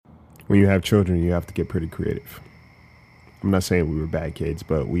When you have children, you have to get pretty creative. I'm not saying we were bad kids,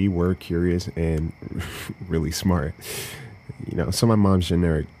 but we were curious and really smart. Some of my mom's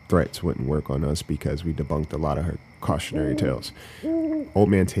generic threats wouldn't work on us because we debunked a lot of her cautionary tales. Old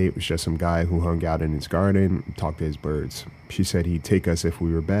Man Tate was just some guy who hung out in his garden, talked to his birds. She said he'd take us if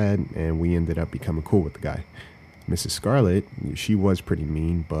we were bad, and we ended up becoming cool with the guy. Mrs. Scarlett, she was pretty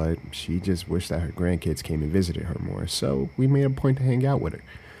mean, but she just wished that her grandkids came and visited her more, so we made a point to hang out with her.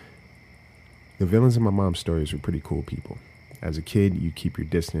 The villains in my mom's stories were pretty cool people. As a kid, you keep your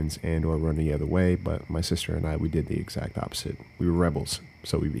distance and or run the other way, but my sister and I, we did the exact opposite. We were rebels,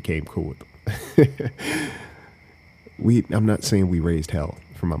 so we became cool with them. I'm not saying we raised hell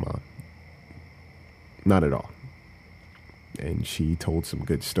for my mom. Not at all. And she told some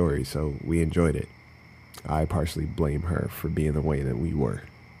good stories, so we enjoyed it. I partially blame her for being the way that we were.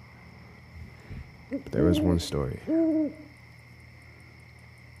 But there was one story.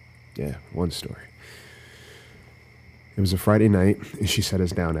 Yeah, one story. It was a Friday night, and she sat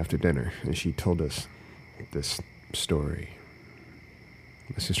us down after dinner, and she told us this story.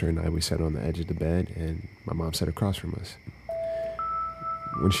 My sister and I, we sat on the edge of the bed, and my mom sat across from us.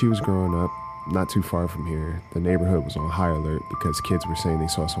 When she was growing up, not too far from here, the neighborhood was on high alert because kids were saying they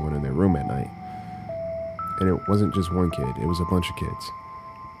saw someone in their room at night. And it wasn't just one kid, it was a bunch of kids.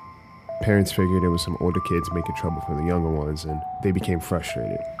 Parents figured it was some older kids making trouble for the younger ones, and they became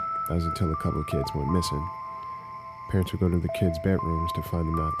frustrated. That was until a couple of kids went missing. Parents would go to the kids' bedrooms to find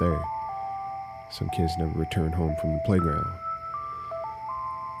them not there. Some kids never returned home from the playground.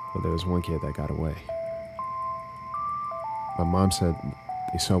 But there was one kid that got away. My mom said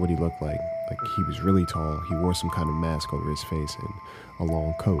they saw what he looked like. Like he was really tall. He wore some kind of mask over his face and a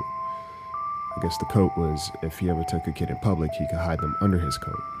long coat. I guess the coat was if he ever took a kid in public, he could hide them under his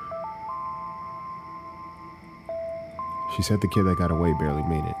coat. She said the kid that got away barely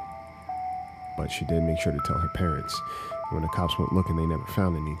made it. But she did make sure to tell her parents. And when the cops went looking, they never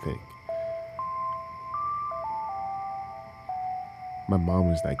found anything. My mom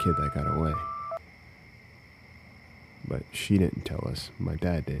was that kid that got away. But she didn't tell us. My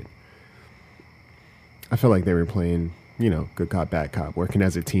dad did. I felt like they were playing, good cop, bad cop, working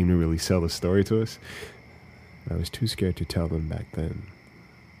as a team to really sell the story to us. But I was too scared to tell them back then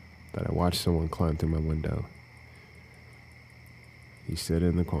that I watched someone climb through my window. He stood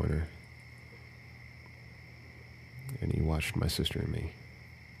in the corner. And he watched my sister and me.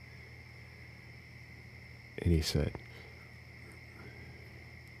 And he said,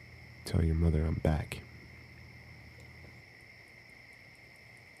 "Tell your mother I'm back."